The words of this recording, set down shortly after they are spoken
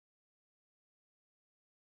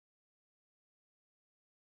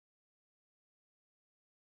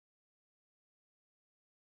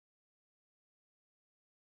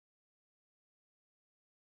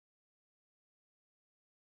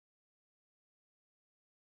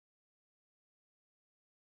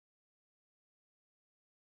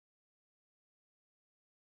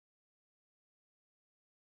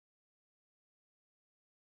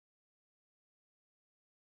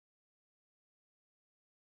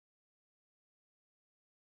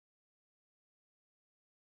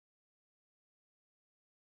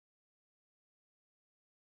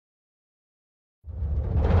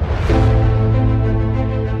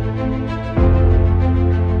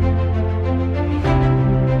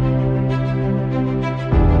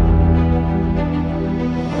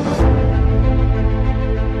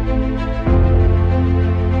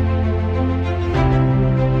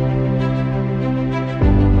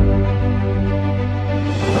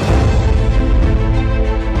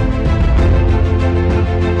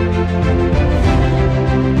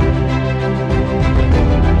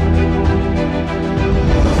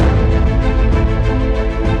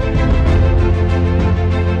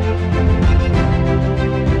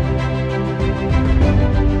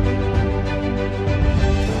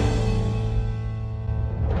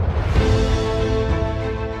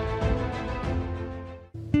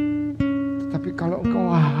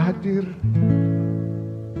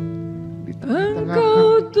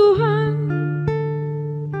Tuhan,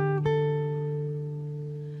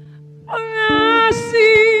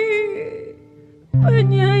 pengasih,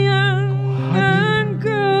 penyayang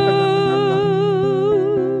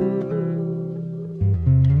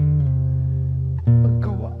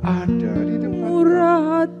Engkau ada di depan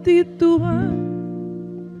murah hati Tuhan,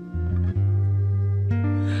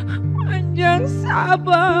 panjang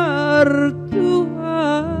sabar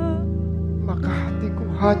Tuhan, maka hatiku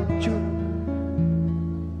hancur.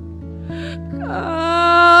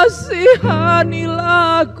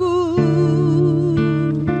 Kasihanilah aku,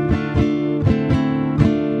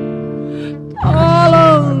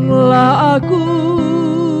 tolonglah aku,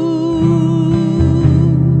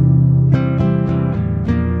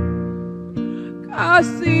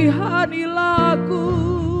 kasihanilah aku,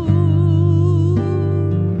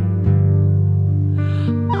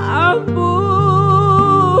 ampunilah.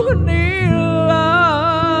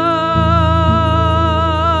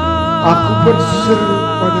 Aku berseru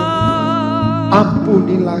padamu,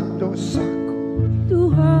 ampunilah dosaku.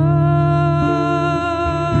 Tuhan,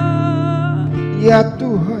 Ya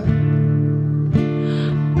Tuhan,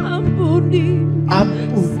 ampuni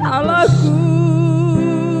ampuni salahku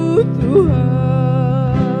Tuhan.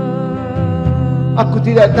 Aku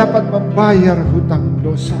tidak dapat membayar hutang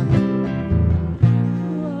dosaku.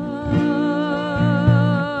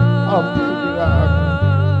 Ampunilah aku.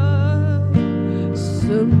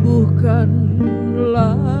 Sembuhkanlah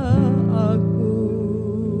aku.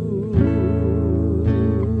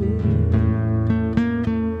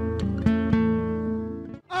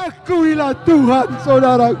 Akuilah Tuhan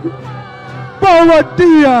saudaraku, bahwa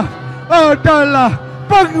Dia adalah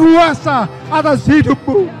penguasa atas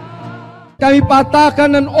hidupmu. Kami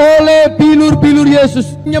patahkan dan oleh bilur-bilur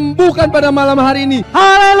Yesus menyembuhkan pada malam hari ini.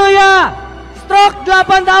 Haleluya! Stroke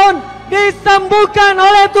 8 tahun disembuhkan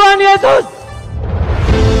oleh Tuhan Yesus.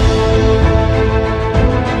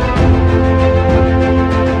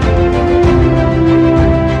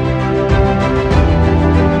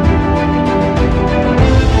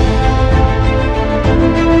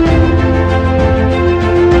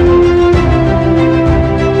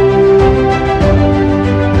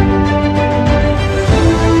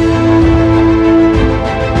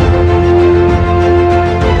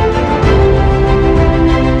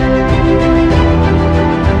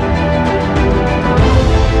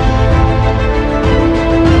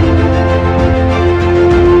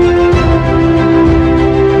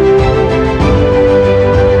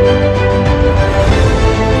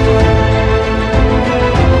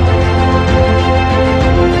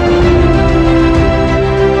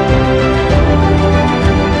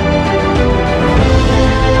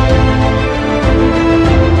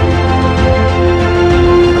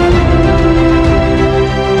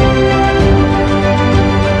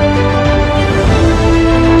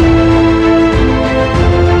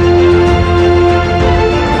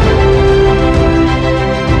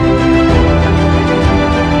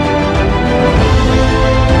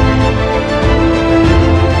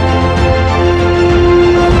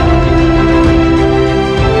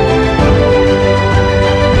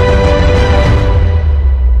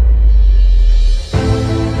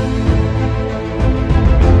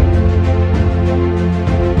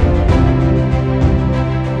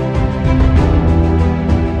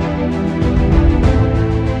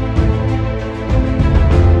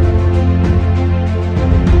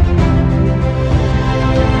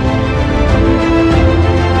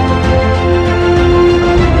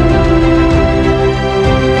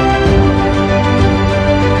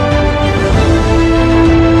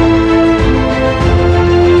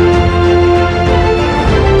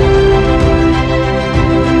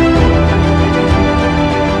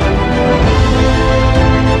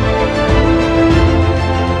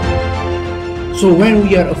 So when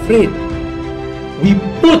we are afraid, we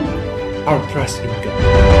put our trust in God.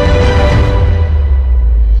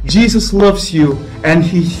 Jesus loves you and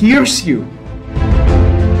He hears you.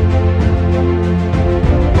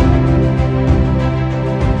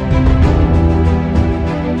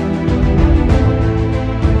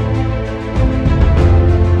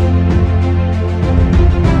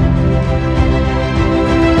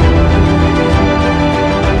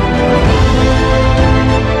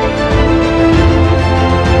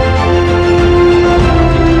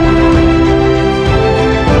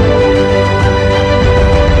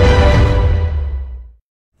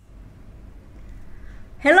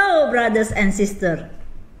 Brothers and sisters,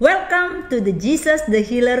 welcome to the Jesus the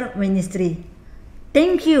Healer Ministry.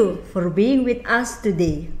 Thank you for being with us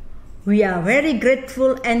today. We are very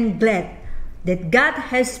grateful and glad that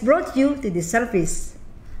God has brought you to the service.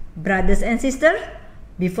 Brothers and sisters,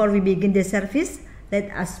 before we begin the service, Let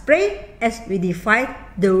us pray as we divide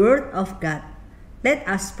the Word of God. Let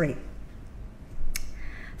us pray.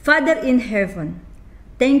 Father in heaven,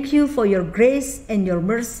 thank you for your grace and your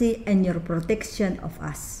mercy and your protection of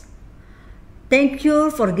us. Thank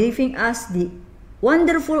you for giving us the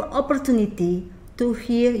wonderful opportunity to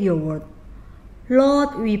hear your word.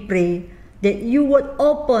 Lord, we pray that you would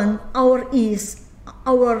open our ears,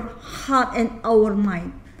 our heart, and our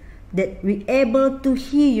mind, that we able to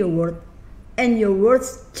hear your word, and your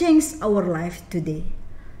words change our life today.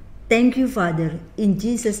 Thank you, Father. In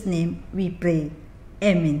Jesus' name we pray.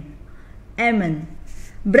 Amen. Amen.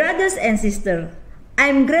 Brothers and sisters,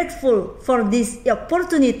 I'm grateful for this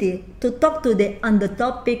opportunity to talk today on the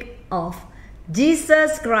topic of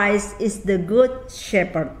Jesus Christ is the Good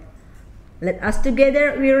Shepherd. Let us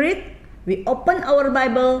together we open our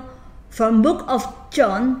Bible from book of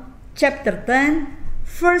John, chapter 10,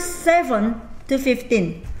 verse 7 to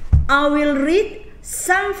 15. I will read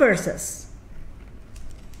some verses.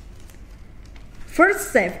 Verse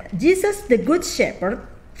 7, Jesus the Good Shepherd,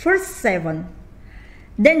 verse 7.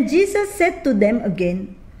 Then Jesus said to them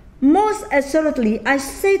again, most assuredly I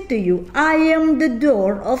say to you, I am the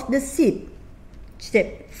door of the sheep.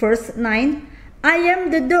 Verse 9, I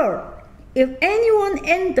am the door. If anyone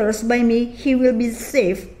enters by me, he will be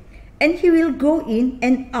saved, and he will go in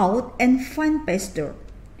and out and find pasture.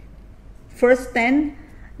 Verse 10,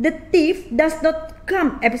 the thief does not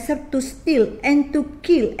come except to steal and to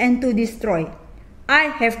kill and to destroy. I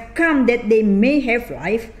have come that they may have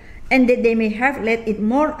life, and that they may have it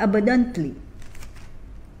more abundantly.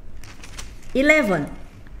 11.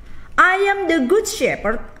 I am the good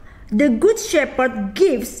shepherd. The good shepherd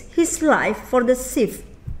gives his life for the sheep.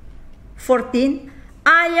 14.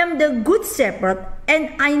 I am the good shepherd,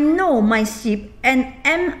 and I know my sheep, and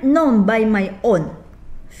am known by my own.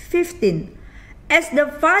 15. As the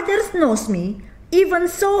Father knows me, even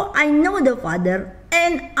so I know the Father,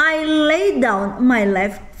 and I lay down my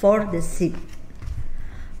life for the sheep.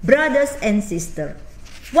 Brothers and sisters,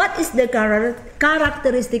 what is the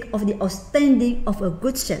characteristic of the outstanding of a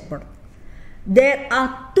good shepherd? There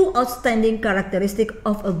are two outstanding characteristics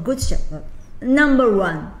of a good shepherd. Number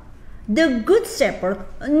one, the good shepherd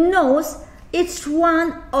knows each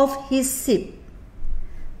one of his sheep.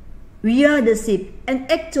 We are the sheep,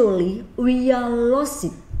 and actually we are lost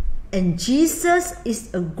sheep. And Jesus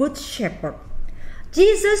is a good shepherd.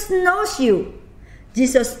 Jesus knows you.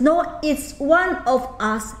 Jesus knows each one of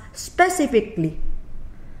us specifically.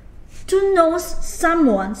 To know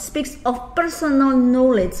someone speaks of personal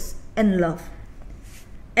knowledge and love.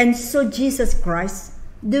 And so Jesus Christ,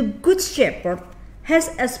 the Good Shepherd,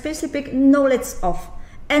 has a specific knowledge of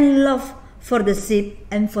and love for the sheep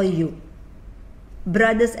and for you.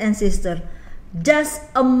 Brothers and sisters, just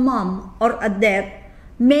a mom or a dad,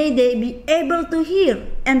 may they be able to hear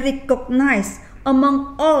and recognize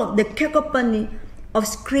among all the cacophony of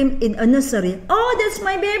scream in a nursery, oh, that's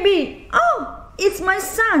my baby, oh, it's my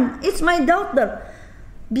son, it's my daughter,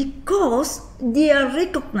 because they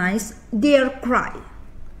recognize their cry.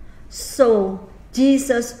 So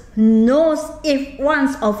Jesus knows each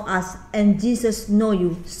one of us, and Jesus knows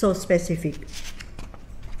you so specific.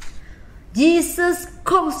 Jesus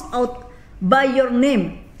calls out by your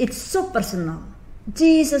name. It's so personal.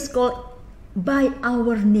 Jesus called by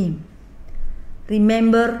our name.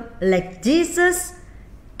 Remember, like Jesus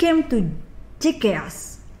came to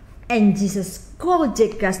Zacchaeus, and Jesus called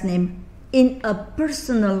Zacchaeus' name in a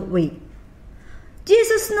personal way.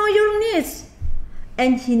 Jesus knows your needs,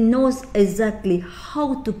 and He knows exactly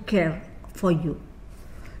how to care for you.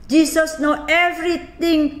 Jesus knows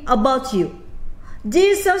everything about you.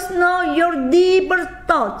 Jesus knows your deeper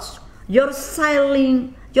thoughts, your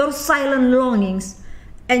silent longings,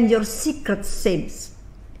 and your secret sins.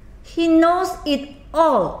 He knows it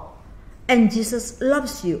all, and Jesus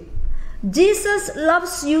loves you. Jesus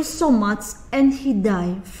loves you so much, and He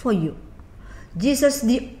died for you. Jesus,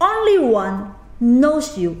 the only one,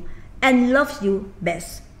 knows you and loves you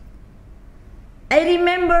best. I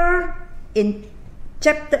remember in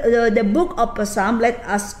the book of Psalm. Let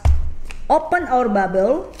us open our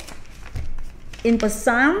Bible in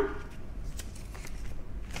Psalm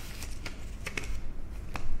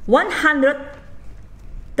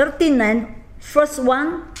 139, verse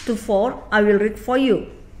 1 to 4. I will read for you.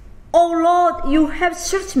 O Lord, you have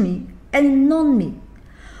searched me and known me.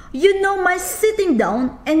 You know my sitting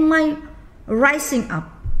down and my rising up.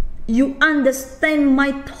 You understand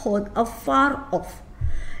my thought afar off.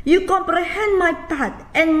 You comprehend my path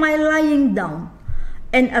and my lying down,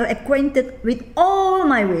 and are acquainted with all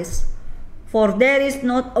my ways. For there is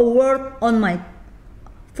not a word on my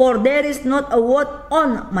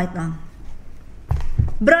tongue.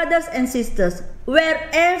 Brothers and sisters,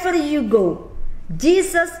 wherever you go,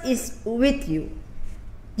 Jesus is with you.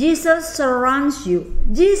 Jesus surrounds you.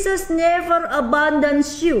 Jesus never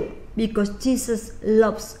abandons you because Jesus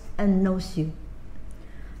loves and knows you.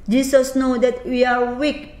 Jesus knows that we are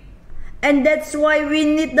weak, and that's why we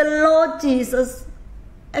need the Lord Jesus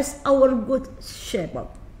as our good shepherd.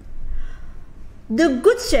 The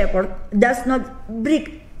good shepherd does not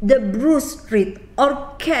break the bruised reed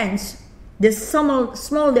or quench the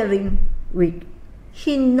smoldering wick.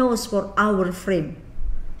 He knows for our frame.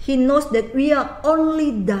 He knows that we are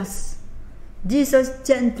only dust. Jesus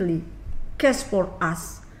gently cares for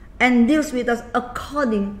us and deals with us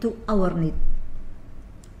according to our need.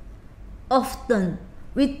 Often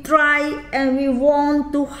we try and we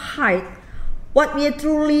want to hide what we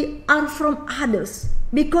truly are from others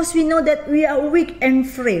because we know that we are weak and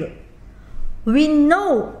frail. We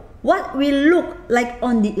know what we look like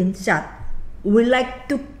on the inside. We like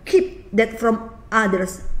to keep that from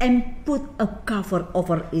others and put a cover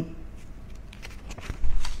over it.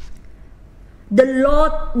 The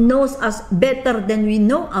Lord knows us better than we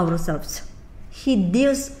know ourselves. He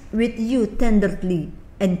deals with you tenderly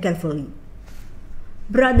and carefully.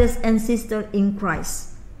 Brothers and sisters in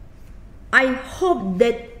Christ, I hope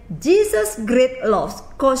that Jesus' great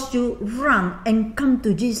love cause you run and come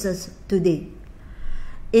to Jesus today.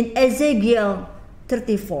 In Ezekiel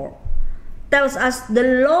 34, tells us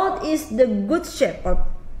the Lord is the good shepherd.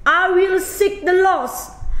 I will seek the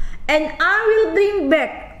lost, and I will bring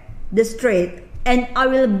back the strayed, and I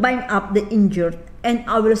will bind up the injured, and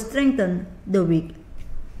I will strengthen the weak.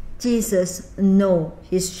 Jesus knows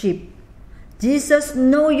his sheep. Jesus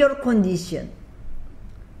knows your condition.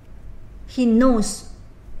 He knows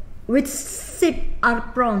which sheep are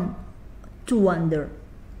prone to wander.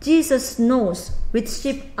 Jesus knows which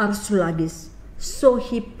sheep are sluggish, so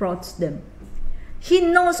he prods them. He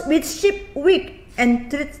knows which sheep weak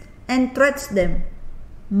and treats them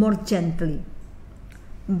more gently.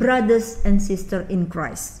 Brothers and sisters in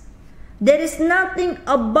Christ, there is nothing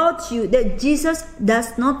about you that Jesus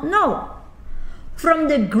does not know. From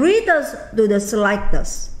the greatest to the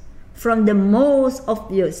slightest, from the most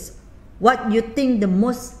obvious, what you think the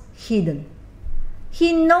most hidden.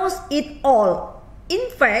 He knows it all.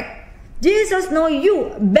 In fact, Jesus knows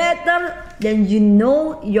you better than you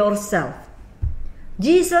know yourself.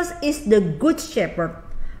 Jesus is the good shepherd,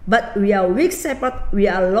 but we are weak shepherd, we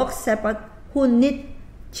are lost shepherd who need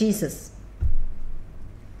Jesus.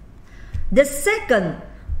 The second,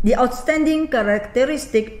 the outstanding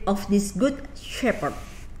characteristic of this good shepherd.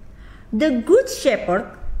 The good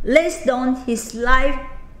shepherd lays down his life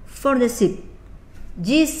for the sheep.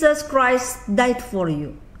 Jesus Christ died for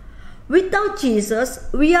you. Without Jesus,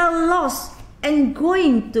 we are lost and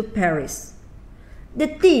going to perish. The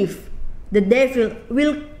thief, the devil,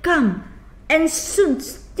 will come and soon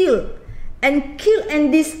steal and kill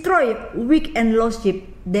and destroy weak and lost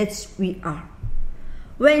sheep. That's we are.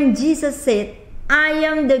 When Jesus said, I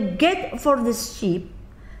am the gate for the sheep,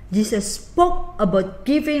 Jesus spoke about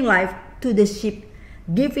giving life to the sheep,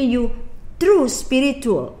 giving you true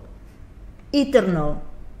spiritual, eternal,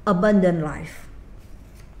 abundant life.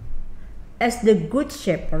 As the good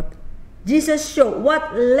shepherd, Jesus showed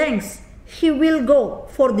what lengths he will go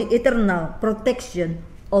for the eternal protection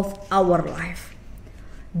of our life.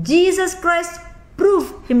 Jesus Christ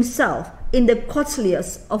proved himself in the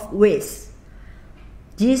costliest of ways.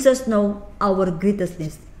 Jesus knows our greatest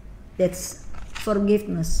need, that's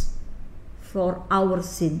forgiveness for our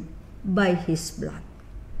sin by his blood.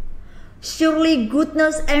 Surely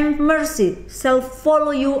goodness and mercy shall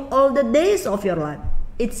follow you all the days of your life.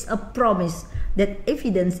 It's a promise that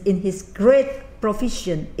evidence in his great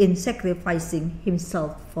provision in sacrificing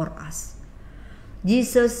himself for us.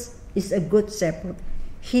 Jesus is a good shepherd.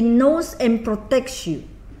 He knows and protects you.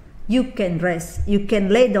 You can rest, you can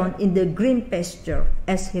lay down in the green pasture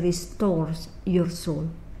as he restores your soul.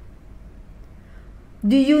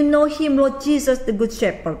 Do you know him, Lord Jesus, the good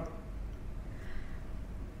shepherd?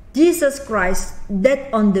 Jesus Christ,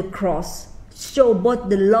 dead on the cross, showed both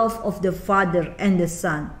the love of the Father and the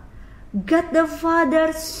Son. God the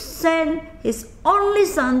Father sent his only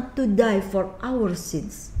Son to die for our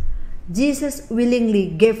sins. Jesus willingly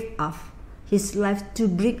gave up his life to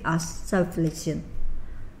bring us salvation.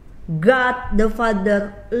 God the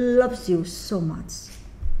Father loves you so much.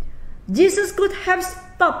 Jesus could have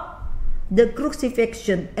stopped the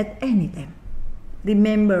crucifixion at any time.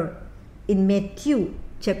 Remember in Matthew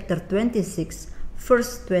chapter 26,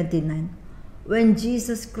 verse 29, when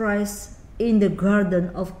Jesus Christ in the Garden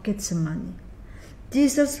of Gethsemane,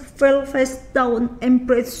 Jesus fell face down and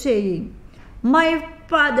prayed, saying, My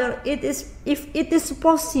Father, if it is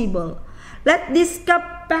possible, let this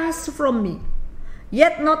cup pass from me.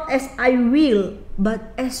 Yet not as I will,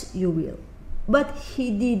 but as you will. But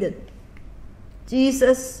he didn't.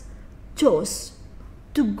 Jesus chose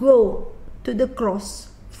to go to the cross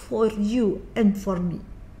for you and for me.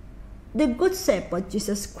 The Good Shepherd,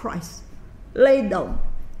 Jesus Christ, laid down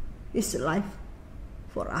his life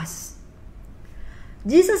for us.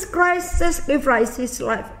 Jesus Christ sacrificed his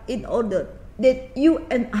life in order that you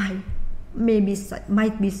and I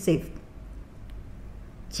might be saved.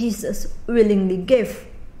 Jesus willingly gave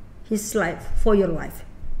his life for your life.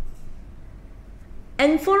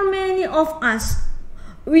 And for many of us,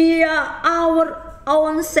 we are our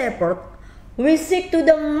own shepherd. We seek to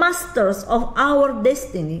the masters of our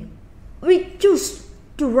destiny. We choose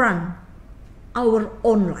to run our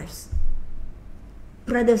own lives.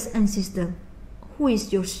 Brothers and sisters, who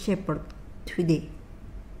is your shepherd today?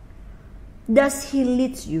 Does he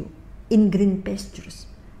lead you in green pastures,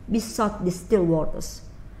 beside the still waters?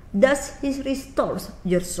 Does he restore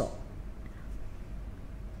your soul?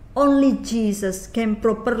 Only Jesus can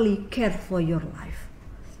properly care for your life.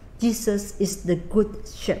 Jesus is the good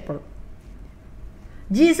shepherd.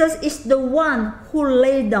 Jesus is the one who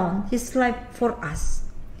laid down his life for us.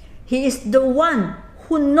 He is the one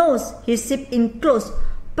who knows his sheep in close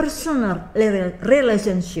personal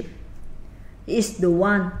relationship. He is the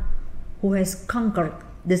one who has conquered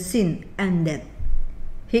the sin and death.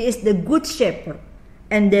 He is the good shepherd,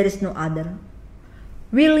 and there is no other.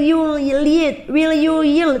 Will you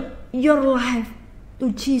yield your life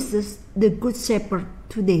to Jesus, the Good Shepherd,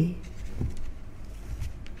 today?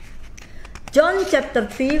 John chapter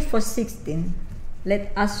 3, verse 16.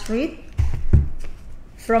 Let us read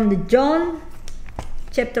from the John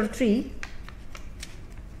chapter 3,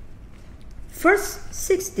 verse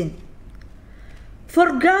 16.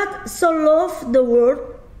 For God so loved the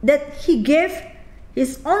world that he gave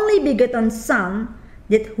his only begotten Son,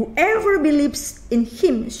 that whoever believes in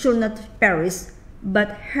him should not perish,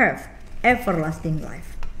 but have everlasting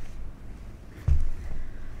life.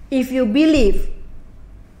 If you believe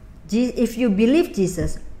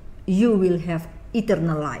Jesus, you will have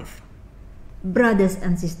eternal life. Brothers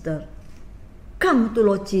and sisters, come to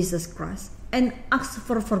Lord Jesus Christ and ask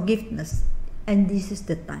for forgiveness, and this is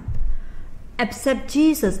the time. Accept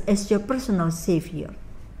Jesus as your personal Savior.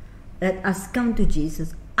 Let us come to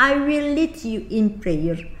Jesus. I will lead you in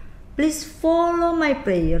prayer. Please follow my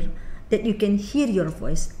prayer that you can hear your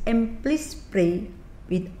voice, and please pray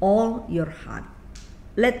with all your heart.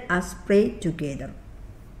 Let us pray together.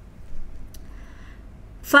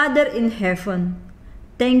 Father in heaven,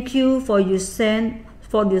 thank you for your Son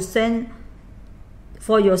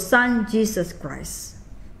Jesus Christ.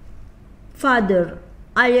 Father,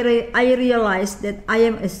 I realize that I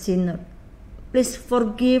am a sinner. Please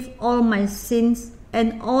forgive all my sins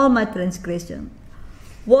and all my transgression.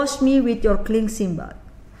 Wash me with your cleansing bath,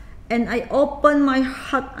 and I open my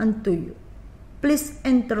heart unto you. Please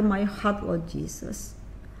enter my heart, Lord Jesus.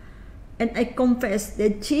 And I confess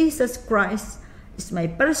that Jesus Christ is my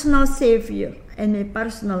personal Savior and my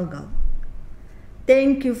personal God.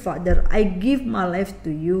 Thank you, Father. I give my life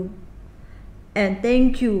to you. And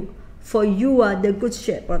thank you, for you are the Good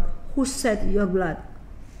Shepherd who shed your blood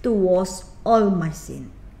to wash all my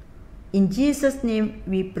sin. In Jesus' name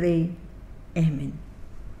we pray. Amen.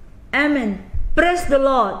 Amen. Praise the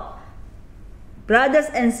Lord. Brothers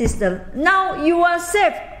and sisters, now you are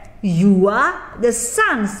saved. You are the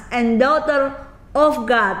sons and daughters of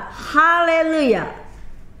God. Hallelujah.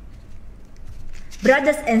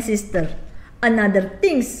 Brothers and sisters, another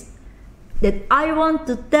things that I want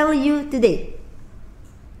to tell you today.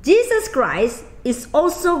 Jesus Christ is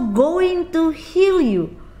also going to heal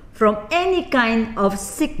you from any kind of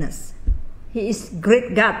sickness. He is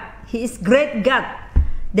great God. He is great God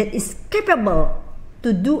that is capable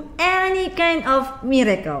to do any kind of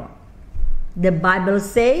miracle. The Bible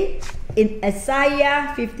says in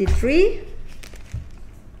Isaiah 53,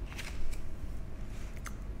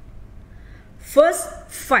 verse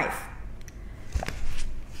 5,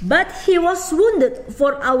 but he was wounded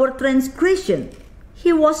for our transgression,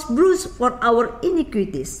 he was bruised for our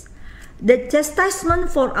iniquities. The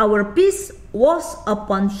chastisement for our peace was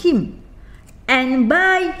upon him, and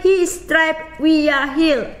by his stripe we are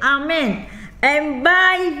healed. Amen. And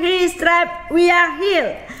by his stripe we are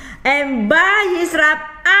healed. And by his stripe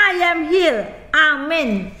I am healed.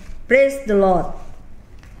 Amen. Praise the Lord.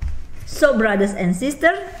 So, brothers and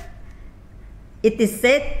sisters, it is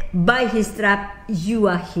said, by his stripe you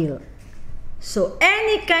are healed. So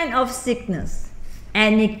any kind of sickness,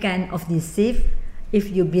 any kind of disease,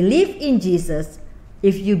 if you believe in Jesus,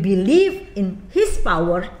 If you believe in His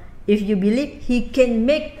power, if you believe He can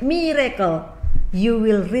make miracle, you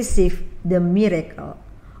will receive the miracle.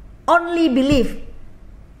 Only believe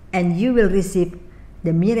and you will receive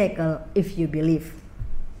the miracle if you believe.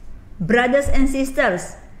 Brothers and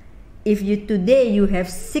sisters, if you today you have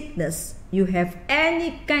sickness, you have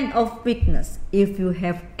any kind of weakness, if you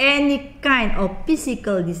have any kind of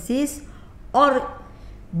physical disease, or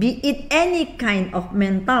be it any kind of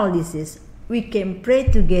mental disease, we can pray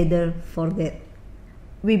together for that.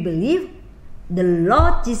 We believe the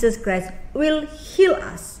Lord Jesus Christ will heal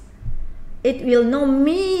us. It will not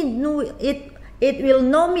me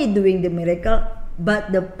doing the miracle,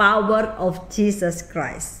 but the power of Jesus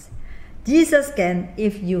Christ. Jesus can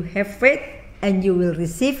if you have faith, and you will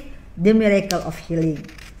receive the miracle of healing.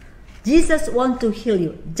 Jesus wants to heal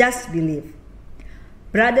you. Just believe.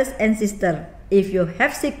 Brothers and sisters, if you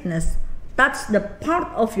have sickness, touch the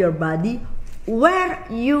part of your body where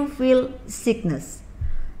you feel sickness.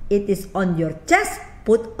 It is on your chest,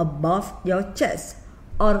 put above your chest,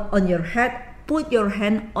 or on your head, put your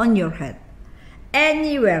hand on your head.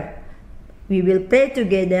 Anywhere, we will pray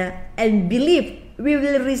together and believe we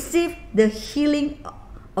will receive the healing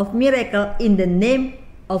of miracle in the name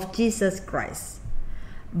of Jesus Christ.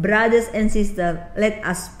 Brothers and sisters, let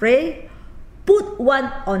us pray. Put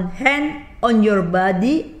one hand on your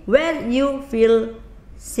body where you feel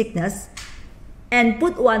sickness, and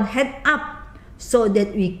put one hand up so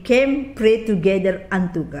that we can pray together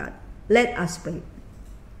unto God. Let us pray.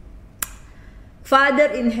 Father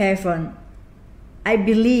in heaven, I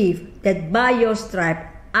believe that by your stripe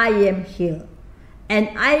I am healed.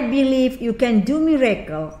 And I believe you can do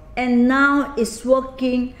miracle, and now it's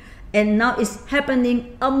working, and now it's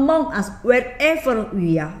happening among us wherever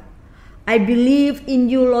we are. I believe in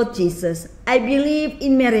you, Lord Jesus. I believe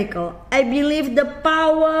in miracle. I believe the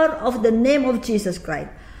power of the name of Jesus Christ.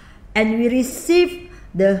 And we receive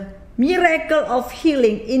the miracle of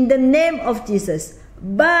healing in the name of Jesus.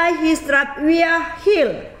 By His stripe we are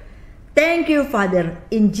healed. Thank you, Father.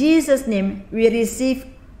 In Jesus' name we receive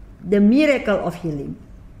the miracle of healing.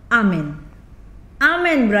 Amen.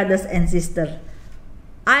 Amen, brothers and sisters.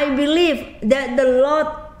 I believe that the Lord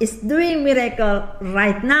is doing miracle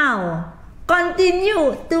right now.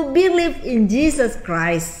 Continue to believe in Jesus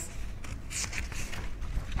Christ.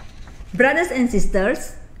 Brothers and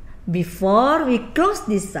sisters, before we close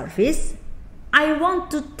this service, I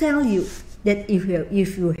want to tell you that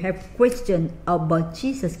if you have questions about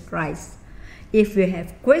Jesus Christ, if you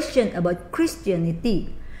have questions about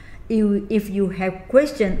Christianity, if you have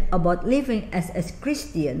questions about living as a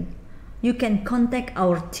Christian, you can contact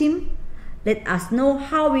our team. Let us know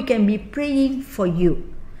how we can be praying for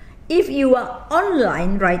you. If you are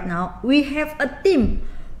online right now, we have a team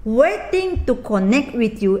waiting to connect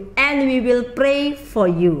with you, and we will pray for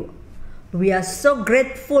you. We are so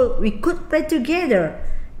grateful we could pray together,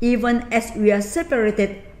 even as we are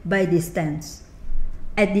separated by distance.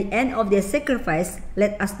 At the end of their sacrifice,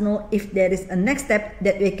 let us know if there is a next step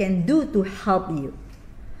that we can do to help you.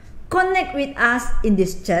 Connect with us in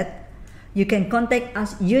this chat. You can contact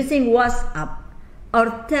us using WhatsApp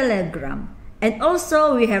or Telegram. And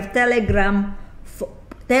also we have Telegram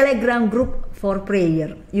group for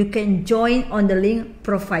prayer. You can join on the link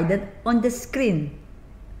provided on the screen.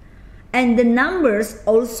 And the numbers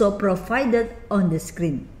also provided on the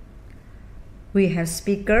screen. We have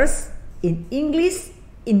speakers in English,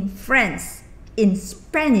 in French, in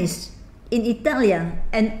Spanish, in Italian,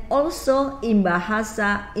 and also in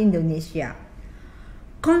Bahasa Indonesia.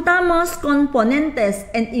 Contamos con ponentes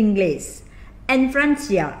en inglés, en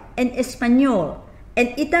Francia, en español,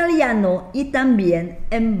 en italiano y también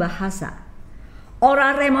en bahasa.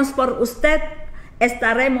 Oraremos por usted.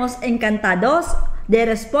 Estaremos encantados de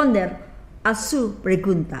responder a su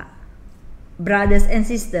pregunta. Brothers and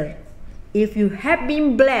sisters, if you have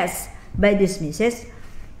been blessed by this message,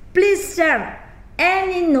 please share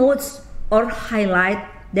any notes or highlight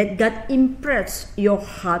that God impressed your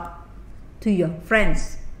heart to your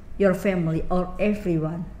friends, your family, or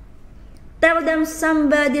everyone. Tell them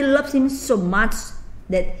somebody loves Him so much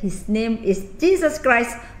that His name is Jesus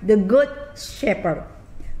Christ, the Good Shepherd,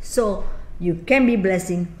 so you can be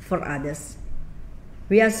blessing for others.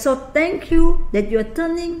 We are so thankful that you are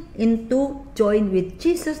turning into join with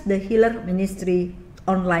Jesus the Healer Ministry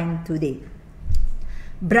online today.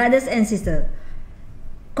 Brothers and sisters,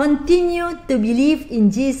 continue to believe in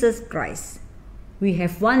Jesus Christ. We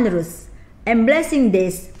have wondrous and blessing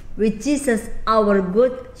days with Jesus, our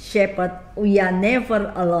Good Shepherd. We are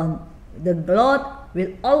never alone. The Lord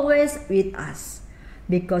will always with us,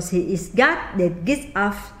 because He is God that gives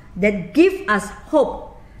us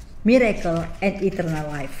hope miracle, and eternal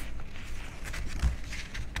life.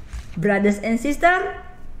 Brothers and sisters,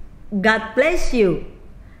 God bless you.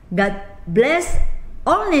 God bless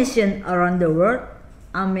all nations around the world.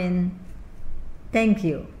 Amen. Thank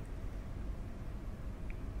you.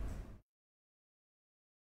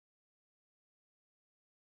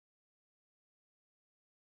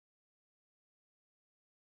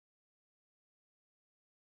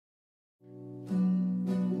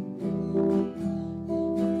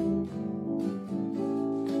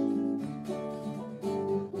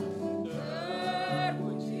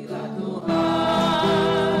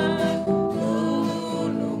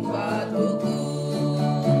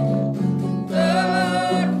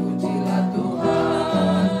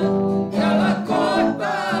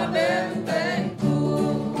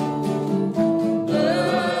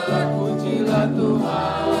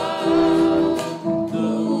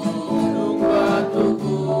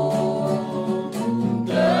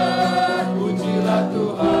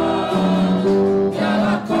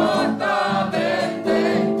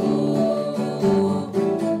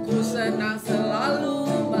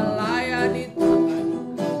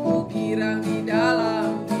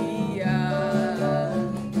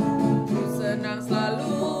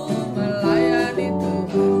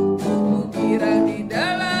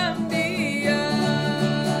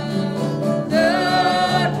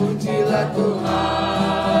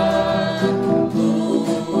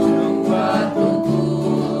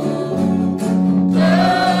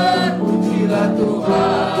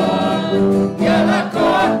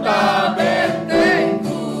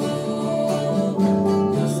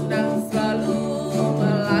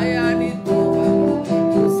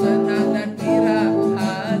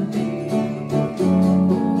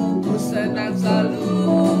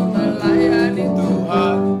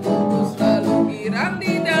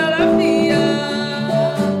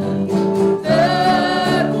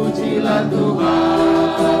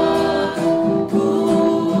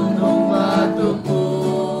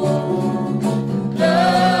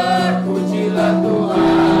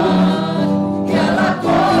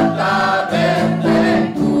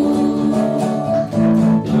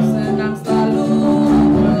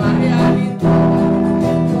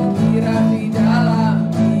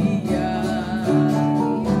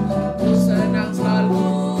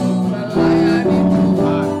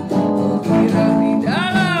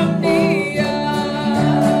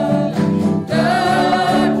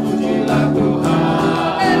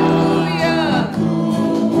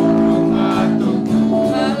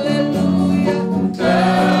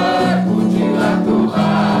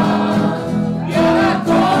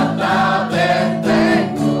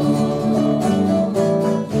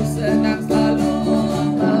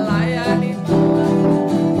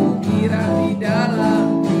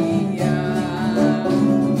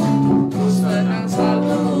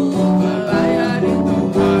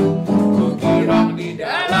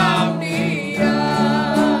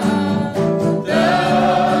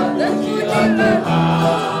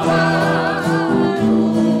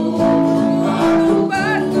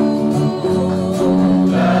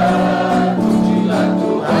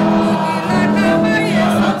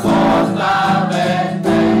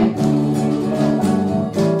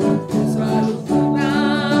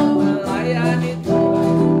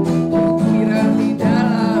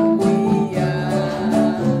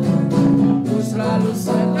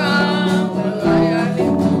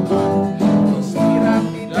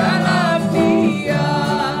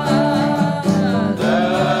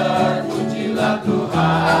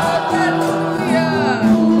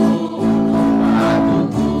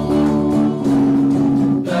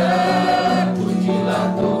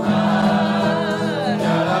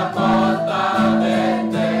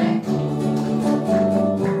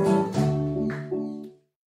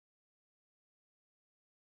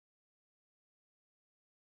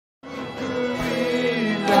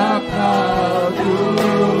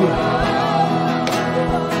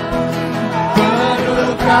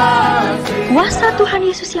 Kuasa Tuhan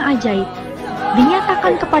Yesus yang ajaib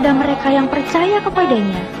dinyatakan kepada mereka yang percaya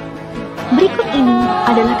kepadanya. Berikut ini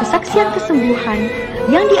adalah kesaksian kesembuhan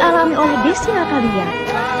yang dialami oleh Desi Natalia,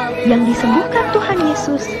 yang disembuhkan Tuhan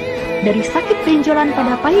Yesus dari sakit benjolan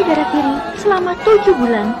pada payudara kiri selama 7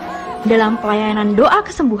 bulan dalam pelayanan doa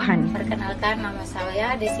kesembuhan. Perkenalkan, nama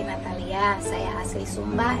saya Desi Natalia, saya asli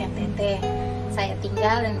Sumba, NTT. Saya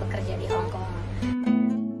tinggal dan bekerja di Hong Kong.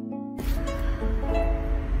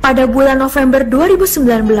 Pada bulan November 2019,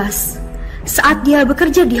 saat dia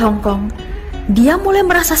bekerja di Hong Kong, dia mulai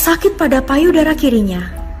merasa sakit pada payudara kirinya.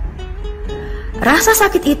 Rasa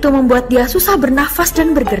sakit itu membuat dia susah bernafas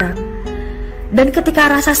dan bergerak. Dan ketika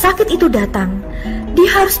rasa sakit itu datang, dia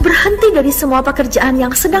harus berhenti dari semua pekerjaan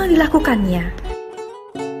yang sedang dilakukannya.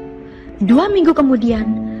 2 minggu kemudian,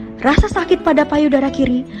 rasa sakit pada payudara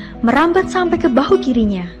kiri merambat sampai ke bahu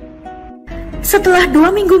kirinya. Setelah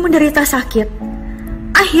 2 minggu menderita sakit,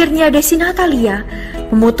 akhirnya Desi Natalia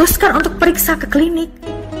memutuskan untuk periksa ke klinik.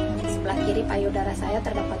 Sebelah kiri payudara saya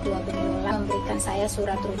terdapat 2 benjolan, memberikan saya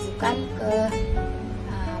surat rujukan ke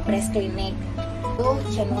breast clinic.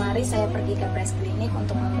 Januari saya pergi ke breast clinic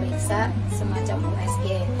untuk memeriksa semacam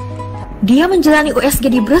USG. Dia menjalani USG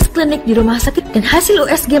di breast clinic di rumah sakit dan hasil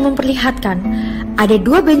USG memperlihatkan ada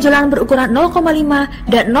 2 benjolan berukuran 0,5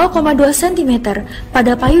 dan 0,2 cm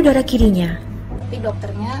pada payudara kirinya. Tapi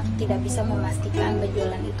dokternya tidak bisa memastikan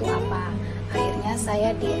benjolan itu apa. Akhirnya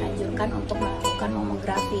saya dianjurkan untuk melakukan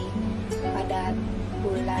mamografi pada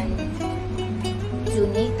bulan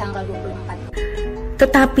Juni tanggal 24.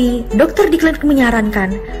 Tetapi dokter di klinik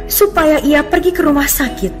menyarankan supaya ia pergi ke rumah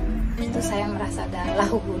sakit. Itu saya merasa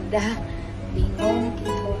galau, gundah, bingung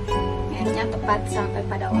gitu. Akhirnya tepat sampai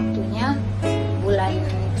pada waktunya bulan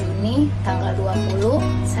Juni tanggal 20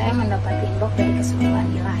 saya mendapat inbox dari Kesembuhan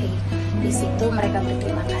Ilahi. Di situ mereka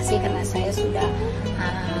berterima kasih karena saya sudah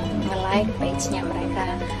nge-like page-nya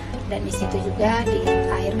mereka. Dan di situ juga di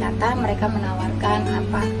akhir kata mereka menawarkan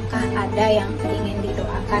apakah ada yang ingin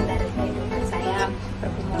didoakan dari kehidupan saya,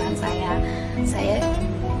 pergumulan saya. Saya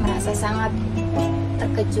merasa sangat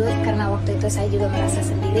terkejut karena waktu itu saya juga merasa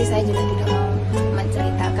sendiri. Saya juga tidak mau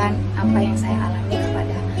menceritakan apa yang saya alami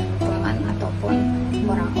kepada teman ataupun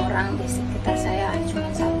orang-orang di sekitar saya. Cuma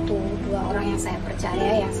 1-2 orang yang saya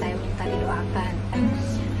percaya yang saya minta didoakan.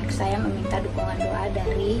 Saya meminta dukungan doa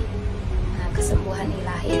dari Kesembuhan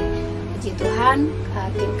Ilahi. Puji Tuhan,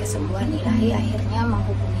 tim Kesembuhan Ilahi akhirnya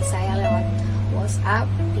menghubungi saya lewat WhatsApp,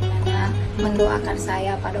 di mana mendoakan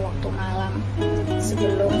saya pada waktu malam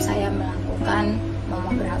sebelum saya melakukan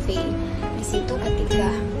mamografi. Di situ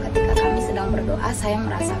ketika kami sedang berdoa, saya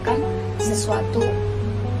merasakan sesuatu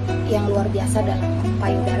yang luar biasa dalam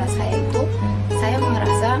payudara saya itu. Saya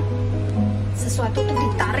merasa sesuatu itu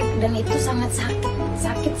ditarik dan itu sangat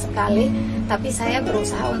sakit sekali, tapi saya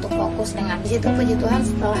berusaha untuk fokus dengan itu. Puji Tuhan,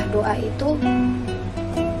 setelah doa itu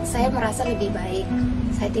saya merasa lebih baik,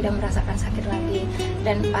 saya tidak merasakan sakit lagi.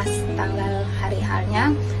 Dan pas tanggal hari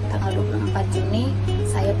halnya tanggal 24 Juni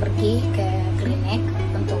saya pergi ke klinik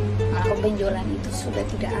untuk melakukan benjolan itu sudah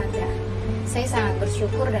tidak ada. Saya sangat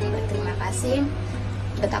bersyukur dan berterima kasih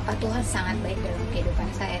betapa Tuhan sangat baik dalam kehidupan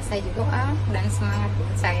saya. Saya juga doa dan semangat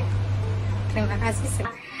buat saya. Terima kasih.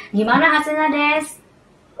 Gimana hasilnya, Des?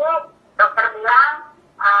 Dokter bilang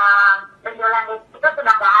benjolan itu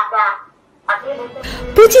sudah nggak ada.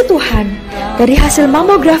 Puji Tuhan, dari hasil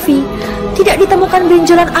mamografi tidak ditemukan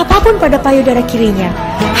benjolan apapun pada payudara kirinya.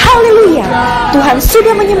 Haleluya, Tuhan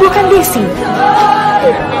sudah menyembuhkan Desi.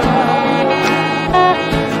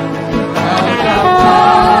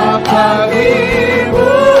 Bagi